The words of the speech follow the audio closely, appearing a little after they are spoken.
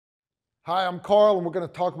Hi, I'm Carl, and we're going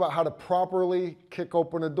to talk about how to properly kick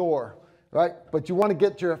open a door, right? But you want to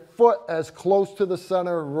get your foot as close to the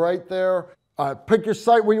center right there. Pick your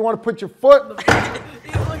site where you want to put your foot. Kick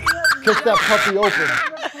that puppy open.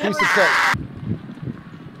 Piece of cake.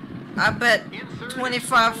 I bet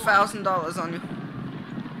 $25,000 on you.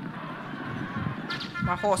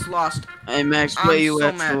 My horse lost. Hey Max, where you so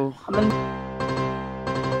at, mad. fool?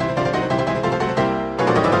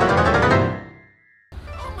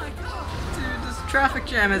 Oh my god, dude, this traffic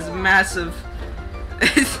jam is massive.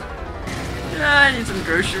 Yeah, I need some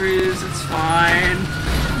groceries, it's fine.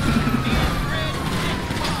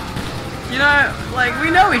 You know, like,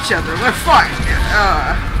 we know each other, we're fine.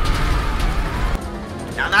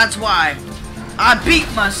 Now that's why I beat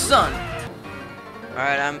my son.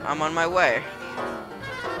 Alright, I'm on my way.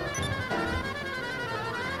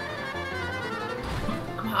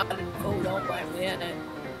 I'm hot and cold, don't blame me in it.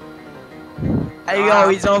 Hey yo,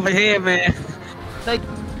 he's over here, man.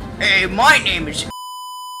 Hey, my name is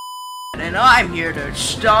and I'm here to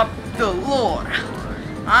stop the Lord.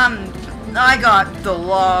 I got the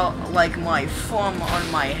law like my thumb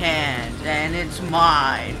on my hand, and it's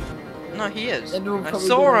mine. No, he is. I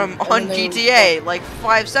saw him on GTA like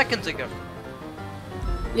 5 seconds ago.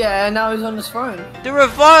 Yeah, and now he's on his phone. The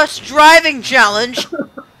reverse driving challenge.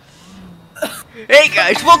 Hey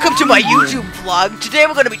guys, welcome to my YouTube vlog. Today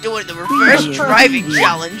we're gonna be doing the reverse driving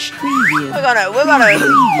challenge. We're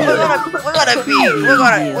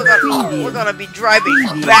gonna be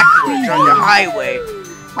driving backwards on the highway,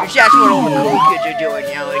 which that's what all the cool kids are doing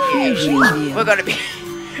nowadays. We're gonna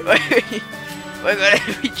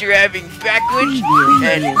be driving backwards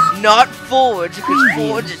and not forwards, because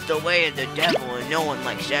forwards is the way of the devil, and no one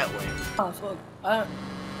likes that way. Oh fuck.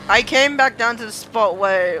 I came back down to the spot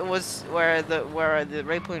where it was where the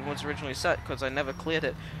waypoint was originally set, because I never cleared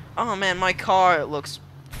it. Oh man, my car looks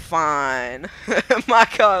fine. My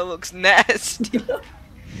car looks nasty.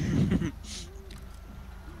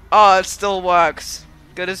 Oh, it still works.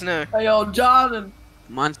 Good as new. Hey yo, Jordan.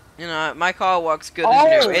 Come You know, my car works good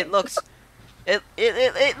as new. It looks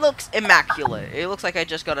immaculate. It looks like I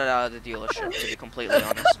just got it out of the dealership, to be completely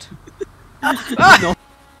honest. Ah!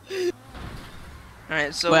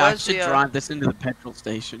 Alright, so well, I what's should the drive this into the petrol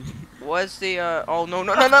station. what's the oh no.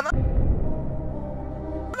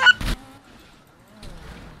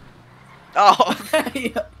 Oh.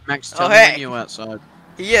 Max, Oh, tell me hey. when you're outside.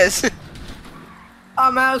 He is.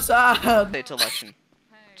 I'm outside. Data election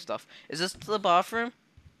stuff. Is this the bathroom?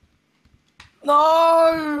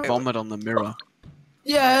 No. Vomit on the mirror.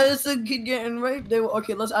 Yeah, it's a kid getting raped.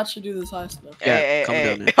 Okay, let's actually do this heist now. Yeah, come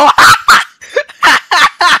down here.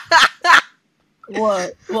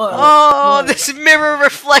 What? Oh, What? this mirror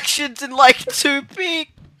reflections in like 2p.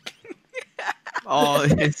 Oh,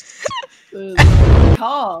 it's...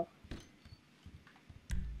 Car.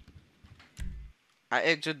 I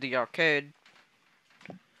exited the arcade.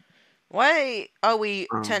 Why are we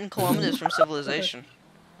 10 kilometers from civilization?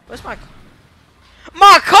 Where's my car?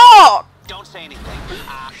 My car! Don't say anything.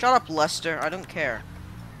 Shut up, Lester. I don't care.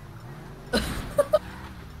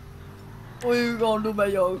 What you gonna do, man?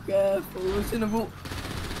 Yo, careful. It's in the boot.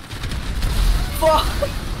 Fuck.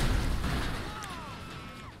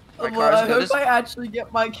 My Well, car's I good hope as I actually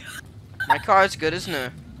get my. my car's good as new.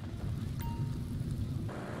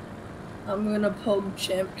 I'm gonna poke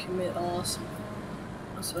champ commit awesome.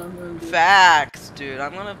 That's what I'm gonna do. Facts, dude.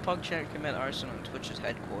 I'm gonna PogChamp commit arson on Twitch's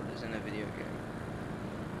headquarters in a video game.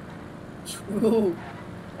 True.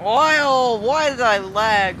 Oil! Why did I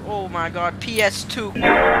lag? Oh my god, PS2.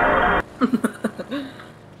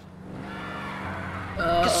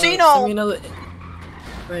 Casino! Send me another.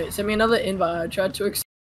 Wait, send me another invite. I tried to.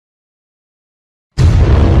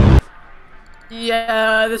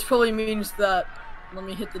 Yeah, this probably means that. Let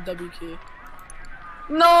me hit the W key.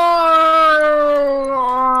 No!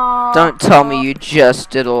 Don't tell me you just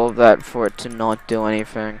did all of that for it to not do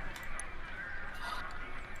anything.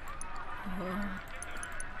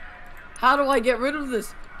 How do I get rid of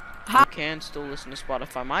this? You can still listen to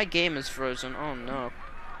Spotify. My game is frozen. Oh no.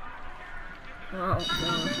 Oh,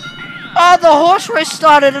 Oh, the horse race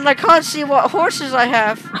started and I can't see what horses I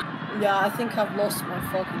have. no. Yeah, I think I've lost my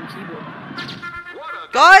fucking keyboard.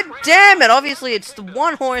 God damn it! Obviously, it's the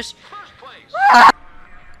one horse.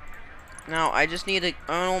 Now, I just need to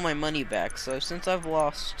earn all my money back. So, since I've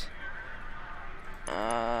lost,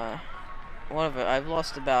 whatever, I've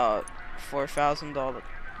lost about $4,000,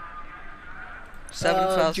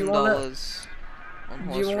 $7,000 on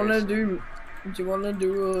horse Do you wanna racing. do? Do you wanna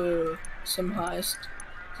do some heist?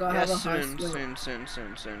 So I have a Yes, heist. soon.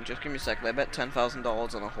 Just give me a second. I bet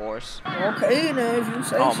 $10,000 on a horse. Okay, now if you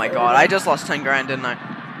say Oh my so. god, I just lost 10 grand, didn't I?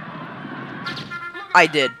 I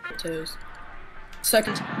did. Tails.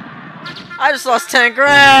 Second. I just lost 10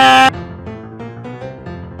 grand!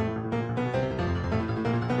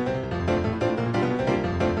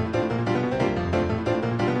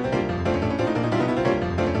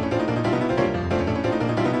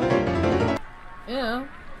 Yeah.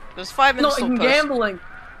 There's 5 minutes Not till even post. gambling.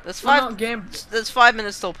 There's We're 5. not gambling. There's 5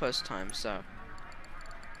 minutes till post time, so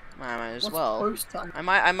I might as What's well. post time? I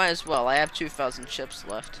might as well. I have 2,000 chips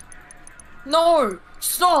left. No!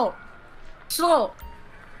 Stop! Stop!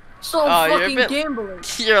 Stop Oh, you're a fucking bit- gambling!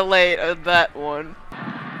 You're late on that one.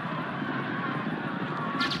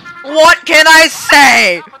 What can I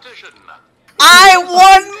say? I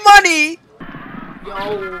won money!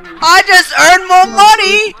 Yo. I just earned more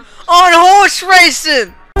money on horse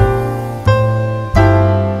racing!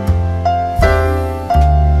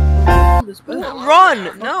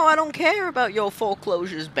 Run! No, I don't care about your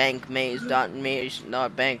foreclosures, bank maze dot maze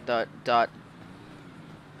dot bank dot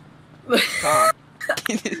com.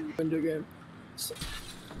 Window game.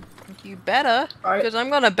 You better, Alright. because I'm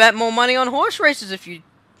gonna bet more money on horse races if you.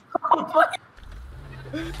 I'm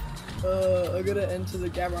gonna enter the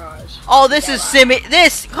garage. Oh, this is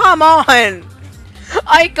This, come on!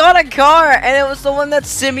 I got a car, and it was the one that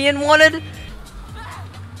Simeon wanted.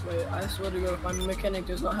 Wait, I swear to God, my mechanic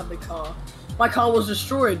does not have the car. My car was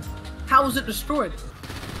destroyed. How was it destroyed?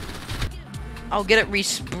 I'll get it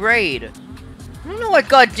resprayed. I don't know what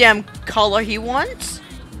goddamn color he wants.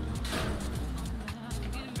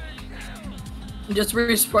 Just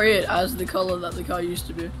respray it as the color that the car used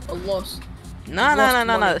to be. A loss. No.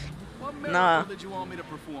 What Nah. miracle did you want me to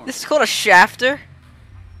perform? This is called a shafter.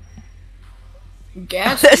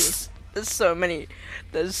 Gas. There's so many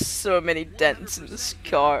dents in this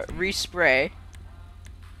car. Respray.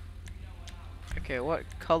 Okay, what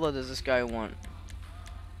color does this guy want?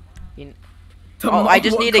 Oh, I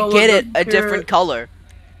just need to get it a different color.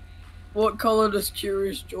 What color does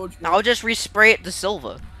Curious George want? I'll just respray it to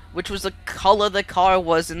silver, which was the color the car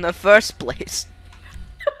was in the first place.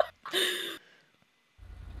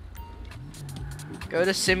 Go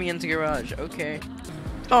to Simeon's garage, okay.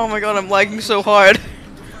 Oh my god, I'm lagging so hard.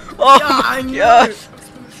 Oh Yeah, I my knew god. it.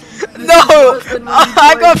 No! This is worse than when you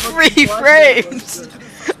I got played free fucking frames!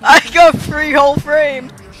 I got free whole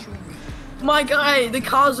frames! My guy, the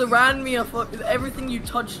cars around me are fucking. Everything you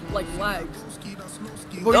touch like lags.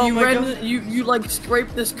 But Oh you my ran, God. you like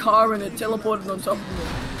scraped this car and it teleported on top of me.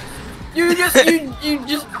 You just,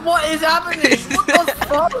 what is happening? What the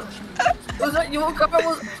fuck? Was that your car?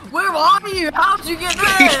 Where are you? How'd you get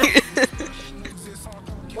there?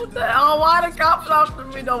 What the hell? Why the cops after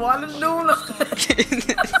me though? I didn't do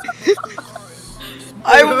nothing.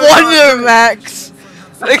 I wonder, Max!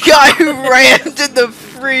 The guy who rammed into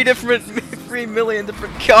 3 million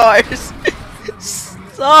different cars.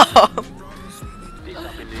 Stop!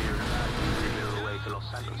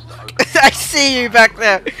 I see you back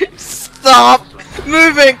there. Stop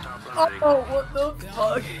moving. Oh, what the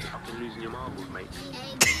fuck?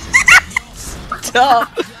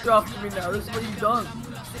 Stop. Drop me now. This is what you done.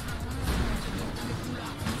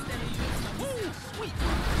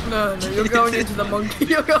 No, you're going into the monkey.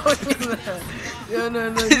 You're going in there. Yeah, no,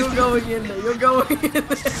 you're going in there. You're going in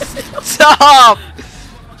there. Stop.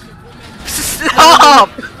 Stop.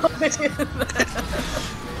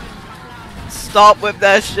 Stop with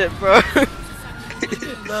that shit, bro.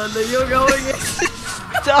 No, you're going in.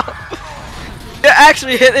 Stop. You're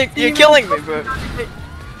actually hitting. You're killing me, bro.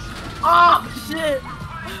 Oh shit!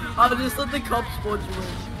 I'll just let the cops spot you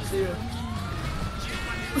in. See ya.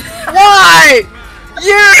 Why?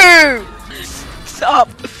 You. Stop.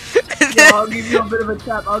 No, I'll give you a bit of a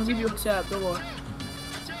tap. I'll give you a tap. Don't worry.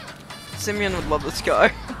 Simeon would love this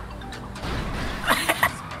guy.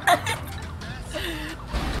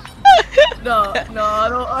 No,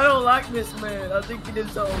 I don't like this man. I think he did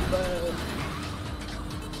something bad.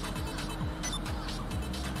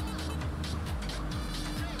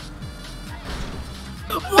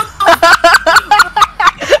 What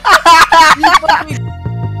the you fucking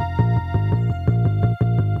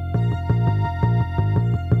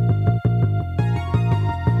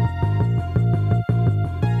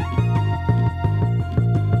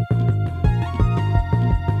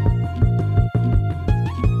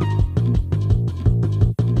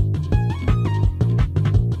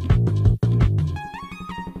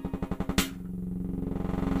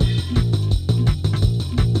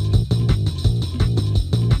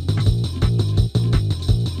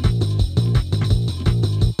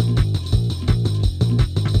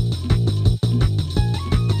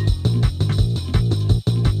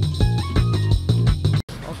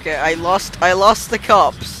Okay, I lost the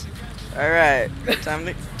cops. Alright, time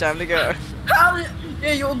to go. How did,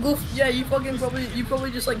 yeah, you're goof. Yeah, you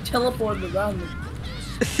probably just like teleported around me.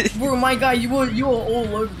 Bro, my guy, you were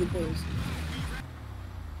all over the place.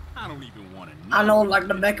 I don't even want to know. I know, like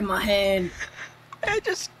the back of my hand. I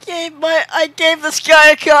gave this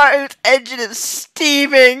guy a car whose engine is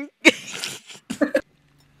steaming.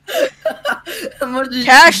 How much did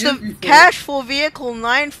Cash you give me for cash for vehicle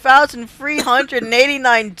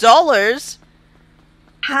 $9,389.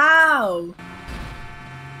 How?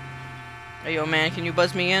 Hey yo man, can you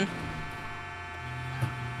buzz me in?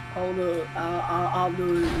 Hold up, I'll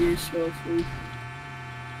do it. Yeah, sure, fool.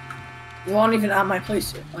 You aren't even at my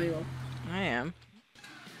place yet, are you? I am.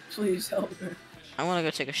 Please help me. I wanna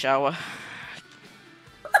go take a shower.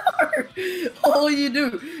 All you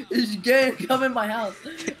do is come in my house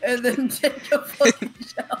and then take a fucking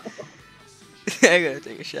shower. I gotta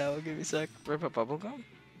take a shower. Give me a sec. Rip a bubble gum.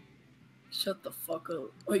 Shut the fuck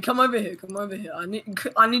up. Wait, come over here. Come over here. I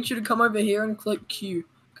need you to come over here and click Q.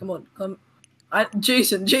 Come on, come.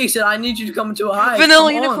 Jason, I need you to come to a hive.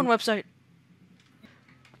 Vanilla Unicorn website.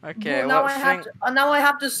 Okay, well, now I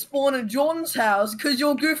have to spawn at Jordan's house because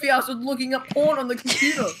your goofy ass was looking up porn on the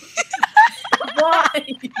computer. Why?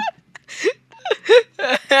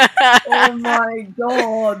 Oh my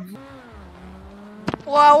god.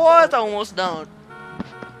 Well, I was almost done.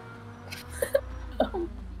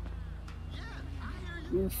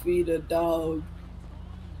 Goofy the dog.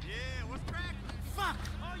 Yeah, what's crack? Fuck!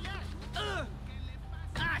 Oh, yeah!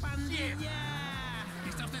 Ah, shit!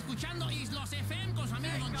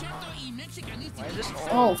 Why is this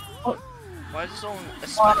all? Oh, fuck. Why is this all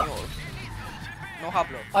Espanol? No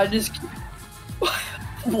hablo. I just.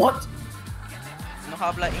 What? No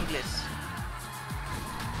habla English.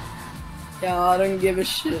 Yeah, I don't give a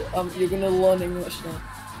shit. You're gonna learn English now.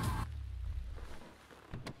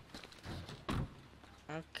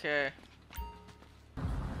 Okay.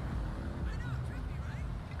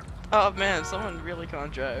 Oh man, someone really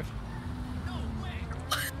can't drive.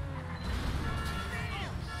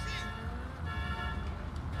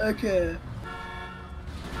 Okay.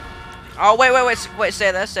 Oh wait,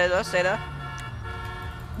 stay there.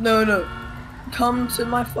 No. Come to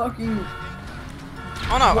my fucking.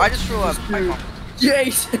 Oh no, I just threw up.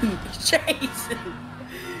 Jason.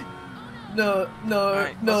 No.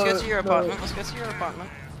 Alright, let's get to your apartment.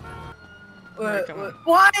 Wait, come on.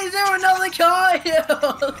 why is there another car here?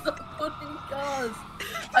 Stop putting cars.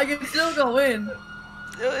 I can still go in.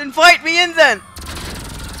 Invite me in then.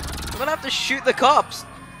 I'm gonna have to shoot the cops.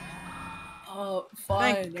 Oh,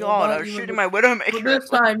 fine. Thank God, I was shooting my Widowmaker. But this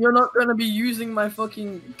time, you're not gonna be using my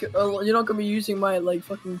fucking. You're not gonna be using my like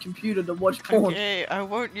fucking computer to watch porn. Okay, I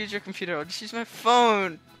won't use your computer. I'll just use my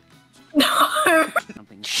phone. No.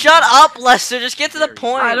 Shut up, Lester. Just get to the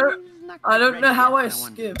point. I don't know how I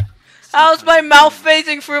skip. How's my mouth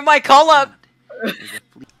phasing through my collar?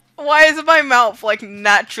 Why is my mouth like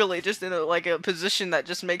naturally just in a position that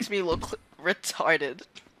just makes me look retarded?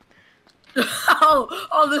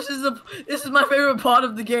 Oh, this is my favorite part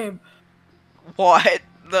of the game. What?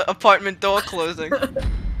 The apartment door closing.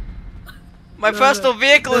 My personal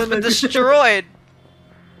vehicle has been destroyed.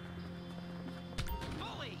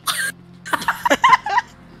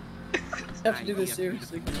 You have to do this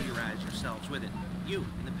seriously. Familiarize yourselves with it. You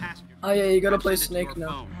in the passenger. Oh yeah, you gotta play Snake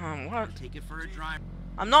now. What? Take it for a drive.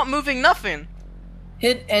 I'm not moving nothing.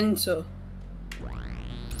 Hit enter.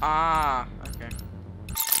 Ah, okay.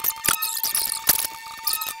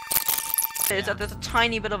 There's a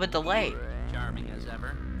tiny bit of a delay. Charming as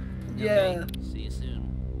ever. Yeah. See you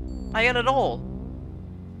soon. I get it all.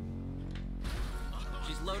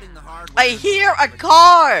 She's loading the hardware. I hear a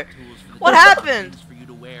car! What happened? For you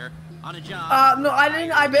to wear on a job. No, I didn't.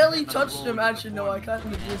 I barely touched him. Actually, no, I kind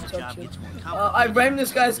of did touch him. I rammed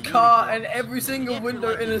this guy's car, and every single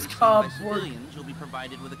window in his car broke. You'll be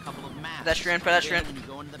provided with a couple of masks. Pedestrian. When you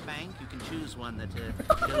go into the bank, you can choose one that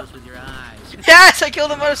goes with your eyes. Yes, I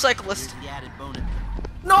killed a motorcyclist. The added bonus.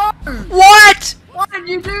 No! What? Why did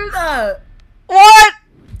you do that? What?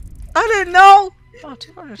 I didn't know. Oh,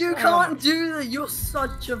 You can't do that. You're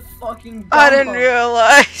such a fucking. I didn't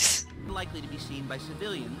realize. Likely to be seen by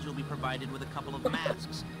civilians, you'll be provided with a couple of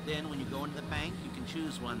masks. Then, when you go into the bank, you can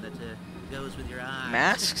choose one that goes with your eyes.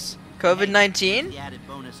 Masks? COVID-19? The added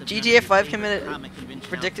bonus of GTA 5 favorite comic convention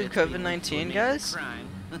predicted outfits COVID-19, will guys? crime.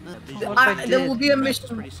 There will be a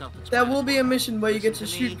mission. There will be a mission where you get to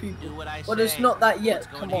shoot people, but it's not that yet.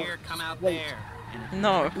 Come on, wait.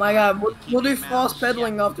 No. My God, we'll do fast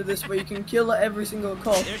pedaling after this, where you can kill every single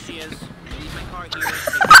cop. There she is. Leave my car here.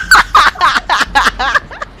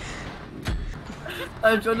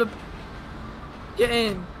 I'm trying to get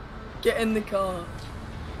in the car.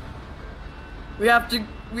 We have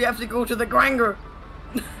to go to the Granger.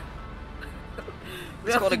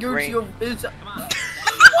 We have to go to your visa.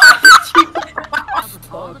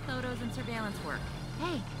 All the photos and surveillance work.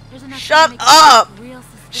 Hey, there's enough. Shut up!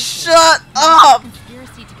 Shut up!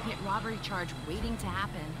 Conspiracy to commit robbery charge waiting to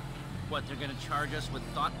happen. What, they're gonna charge us with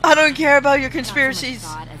thought? I don't care about your conspiracies.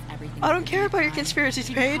 I don't care about your conspiracies,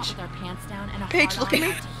 Paige. Paige, look at me.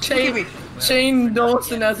 Look at me. Shane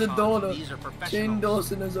Dawson has a daughter. Shane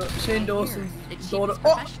Dawson's daughter.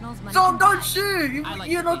 Oh, so don't shoot!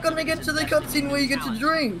 You're not gonna get to the cutscene where you get to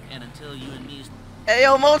drink. And until you and me... Hey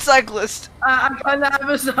yo, motorcyclist. I kinda have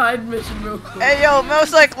a side mission real quick. Hey yo,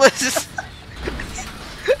 motorcyclist.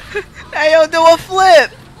 Hey yo, do a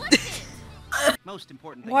flip. Most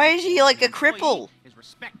important thing Why is he like a cripple? is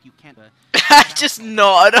respect. You can't, I just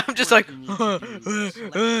nod. I'm just like.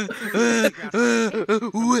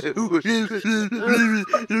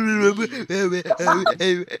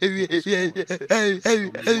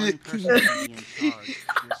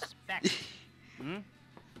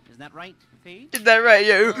 Is that right, Paige? Is that right,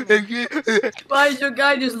 yo? Why is your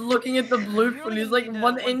guy just looking at the blueprint? He's like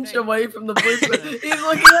 1 inch away from the blueprint. He's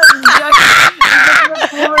looking at Jack.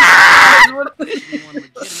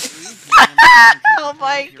 Oh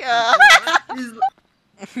my god.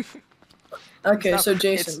 Okay, so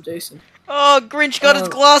Jason. Oh, Grinch got his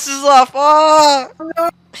glasses off. Oh.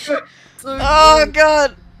 Oh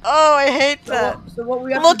god. Oh, I hate that. So what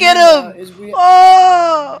we have Look to at do him. now is we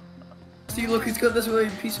Oh. see. Look, he's got this really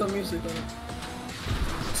peaceful music on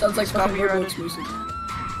it. Sounds like fucking Roblox music.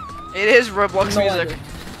 It is Roblox No music. idea.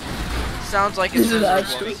 Sounds like it's Is it Roblox.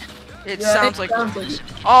 actually? It Yeah, sounds it like. sounds like it.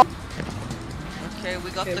 Oh. Okay, we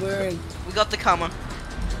got Okay, we're in. the comma.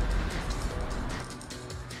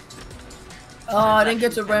 Oh, I didn't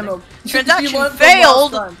get to Ramo. Transaction You went from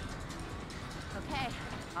failed? last time. Okay,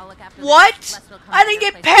 I'll look after What? this. Les will come I to didn't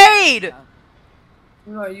your get place paid! tomorrow.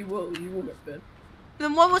 No, you will get paid.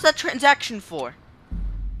 Then what was that transaction for?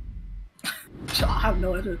 I have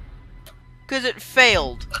no idea. Because it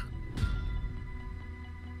failed.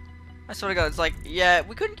 I swear to God, it's like, yeah,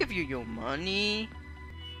 we couldn't give you your money.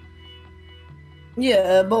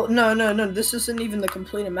 Yeah, but no, this isn't even the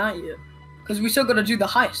complete amount yet. Because we still gotta do the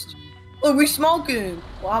heist. Look, we smoking!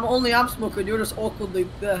 Well, I'm smoking, you're just awkwardly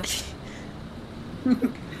there.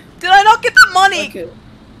 Did I not get the money? Okay.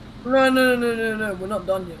 No, we're not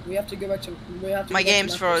done yet. We have to go back to, My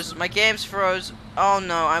game's froze. My game's froze. Oh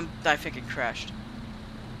no, I think it crashed.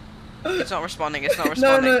 It's not responding, it's not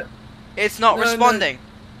responding. No. It's not No, no. responding.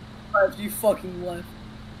 You fucking left.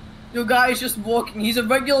 Your guy is just walking. He's a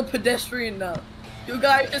regular pedestrian now. Your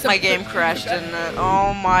guy is My game crashed and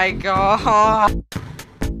oh my god.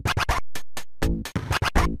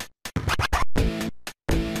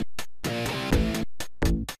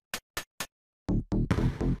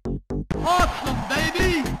 Awesome,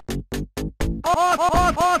 baby!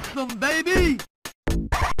 Awesome, baby!